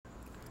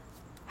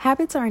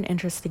Habits are an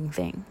interesting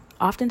thing.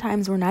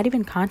 Oftentimes, we're not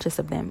even conscious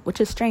of them, which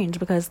is strange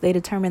because they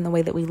determine the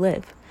way that we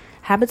live.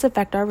 Habits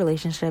affect our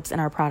relationships and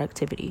our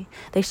productivity.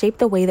 They shape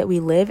the way that we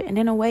live and,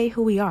 in a way,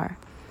 who we are.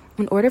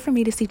 In order for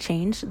me to see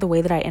change the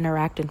way that I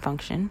interact and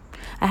function,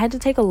 I had to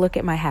take a look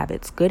at my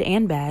habits, good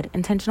and bad,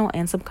 intentional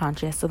and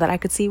subconscious, so that I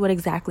could see what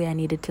exactly I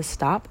needed to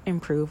stop,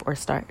 improve, or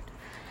start.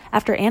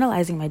 After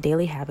analyzing my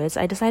daily habits,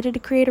 I decided to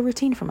create a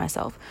routine for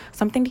myself,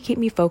 something to keep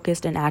me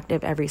focused and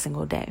active every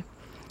single day.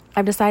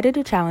 I've decided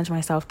to challenge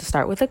myself to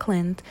start with a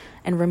cleanse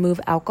and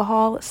remove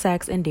alcohol,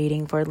 sex, and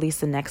dating for at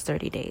least the next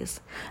 30 days.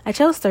 I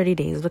chose 30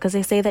 days because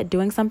they say that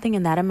doing something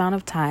in that amount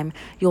of time,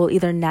 you'll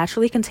either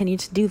naturally continue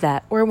to do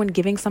that, or when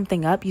giving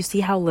something up, you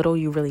see how little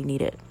you really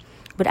need it.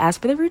 But as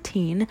for the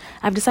routine,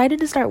 I've decided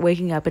to start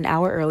waking up an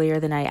hour earlier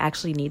than I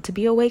actually need to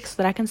be awake so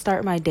that I can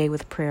start my day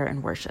with prayer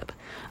and worship.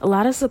 A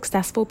lot of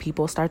successful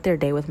people start their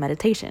day with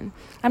meditation.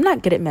 I'm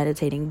not good at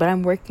meditating, but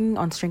I'm working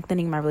on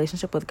strengthening my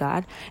relationship with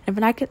God. And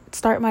when I can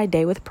start my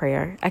day with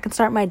prayer, I can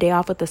start my day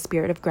off with a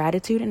spirit of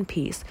gratitude and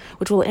peace,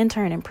 which will in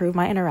turn improve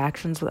my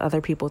interactions with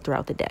other people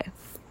throughout the day.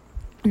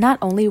 Not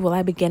only will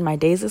I begin my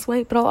days this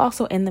way, but I'll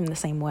also end them the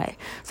same way.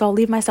 So I'll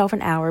leave myself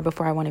an hour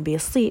before I want to be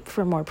asleep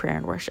for more prayer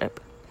and worship.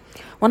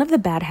 One of the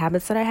bad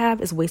habits that I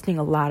have is wasting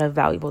a lot of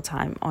valuable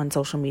time on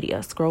social media,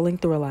 scrolling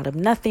through a lot of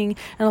nothing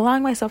and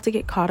allowing myself to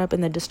get caught up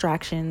in the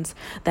distractions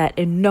that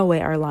in no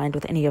way are aligned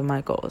with any of my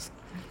goals.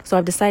 So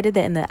I've decided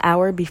that in the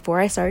hour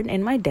before I start and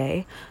end my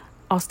day,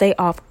 I'll stay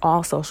off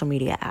all social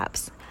media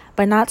apps.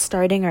 By not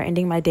starting or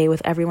ending my day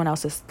with everyone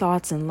else's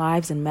thoughts and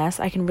lives and mess,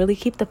 I can really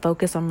keep the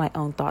focus on my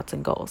own thoughts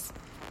and goals.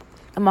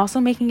 I'm also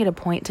making it a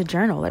point to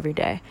journal every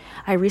day.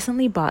 I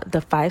recently bought the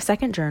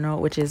 5-second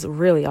journal, which is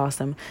really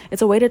awesome.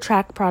 It's a way to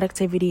track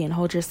productivity and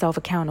hold yourself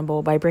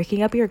accountable by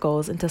breaking up your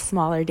goals into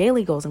smaller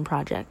daily goals and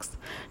projects.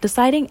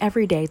 Deciding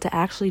every day to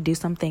actually do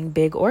something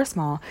big or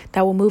small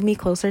that will move me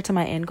closer to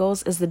my end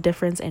goals is the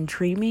difference in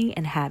dreaming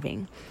and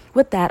having.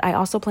 With that, I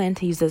also plan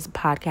to use this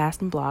podcast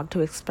and blog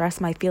to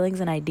express my feelings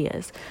and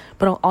ideas,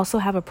 but I'll also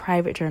have a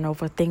private journal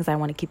for things I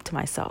want to keep to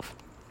myself.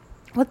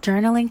 With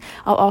journaling,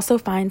 I'll also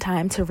find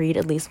time to read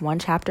at least one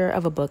chapter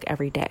of a book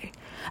every day.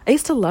 I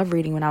used to love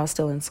reading when I was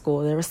still in school.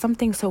 There was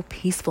something so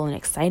peaceful and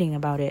exciting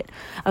about it.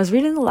 I was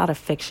reading a lot of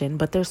fiction,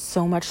 but there's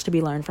so much to be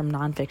learned from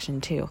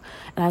nonfiction too.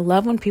 And I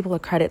love when people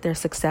accredit their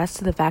success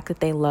to the fact that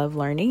they love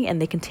learning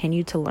and they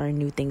continue to learn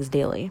new things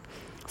daily.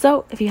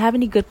 So if you have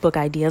any good book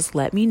ideas,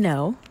 let me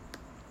know.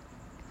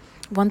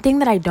 One thing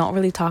that I don't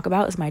really talk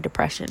about is my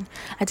depression.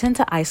 I tend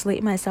to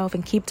isolate myself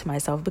and keep to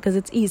myself because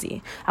it's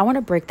easy. I want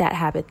to break that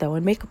habit though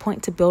and make a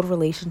point to build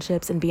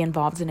relationships and be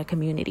involved in a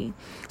community.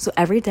 So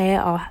every day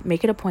I'll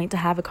make it a point to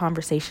have a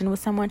conversation with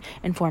someone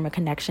and form a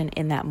connection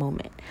in that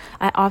moment.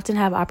 I often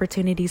have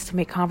opportunities to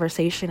make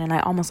conversation and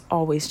I almost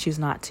always choose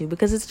not to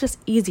because it's just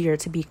easier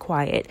to be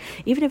quiet,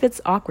 even if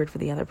it's awkward for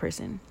the other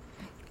person.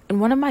 And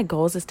one of my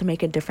goals is to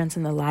make a difference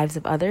in the lives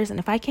of others. And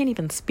if I can't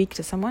even speak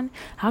to someone,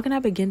 how can I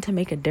begin to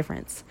make a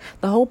difference?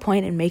 The whole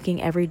point in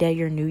making every day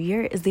your new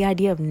year is the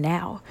idea of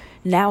now.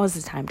 Now is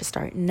the time to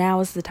start.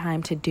 Now is the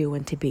time to do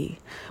and to be,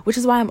 which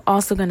is why I'm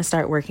also going to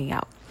start working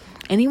out.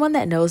 Anyone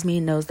that knows me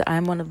knows that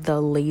I'm one of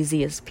the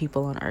laziest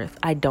people on earth.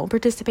 I don't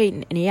participate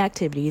in any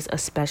activities,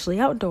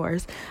 especially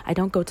outdoors. I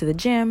don't go to the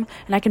gym,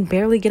 and I can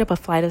barely get up a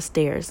flight of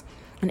stairs.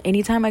 And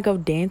anytime I go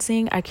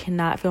dancing, I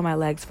cannot feel my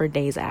legs for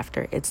days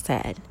after. It's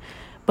sad.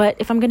 But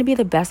if I'm going to be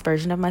the best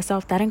version of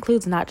myself, that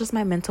includes not just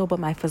my mental, but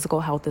my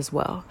physical health as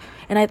well.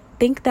 And I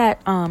think that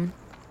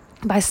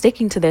by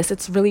sticking to this,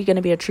 it's really going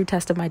to be a true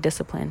test of my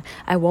discipline.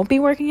 I won't be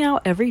working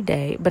out every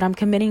day, but I'm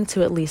committing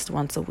to at least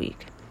once a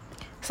week.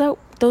 So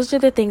those are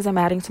the things I'm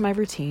adding to my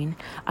routine.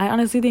 I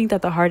honestly think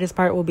that the hardest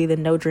part will be the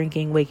no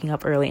drinking, waking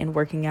up early, and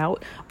working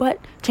out. But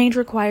change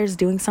requires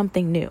doing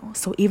something new.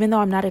 So even though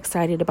I'm not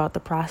excited about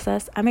the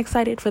process, I'm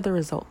excited for the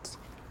results.